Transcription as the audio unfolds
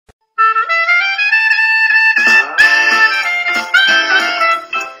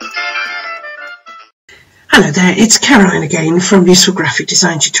Hello there, it's Caroline again from Useful Graphic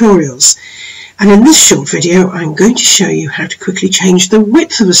Design Tutorials, and in this short video I'm going to show you how to quickly change the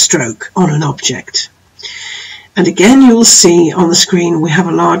width of a stroke on an object. And again you'll see on the screen we have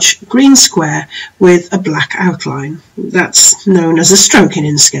a large green square with a black outline. That's known as a stroke in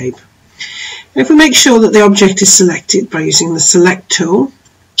Inkscape. If we make sure that the object is selected by using the Select tool,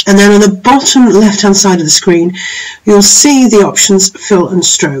 and then on the bottom left hand side of the screen you'll see the options Fill and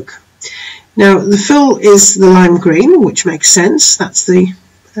Stroke. Now the fill is the lime green, which makes sense, that's the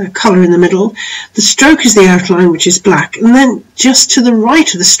colour in the middle. The stroke is the outline, which is black, and then just to the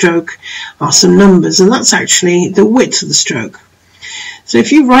right of the stroke are some numbers, and that's actually the width of the stroke. So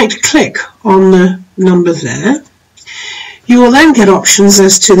if you right click on the number there, you will then get options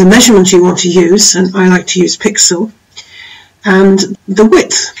as to the measurement you want to use, and I like to use pixel, and the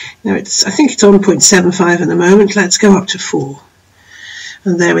width. Now I think it's on 0.75 at the moment. Let's go up to 4.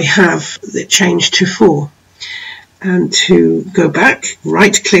 And there we have it changed to 4. And to go back,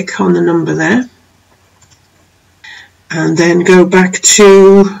 right click on the number there, and then go back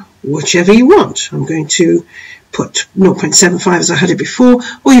to whichever you want. I'm going to put 0.75 as I had it before,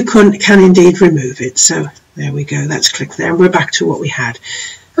 or you can indeed remove it. So there we go, let's click there and we're back to what we had.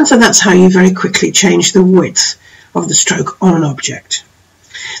 And so that's how you very quickly change the width of the stroke on an object.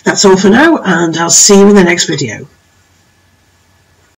 That's all for now, and I'll see you in the next video.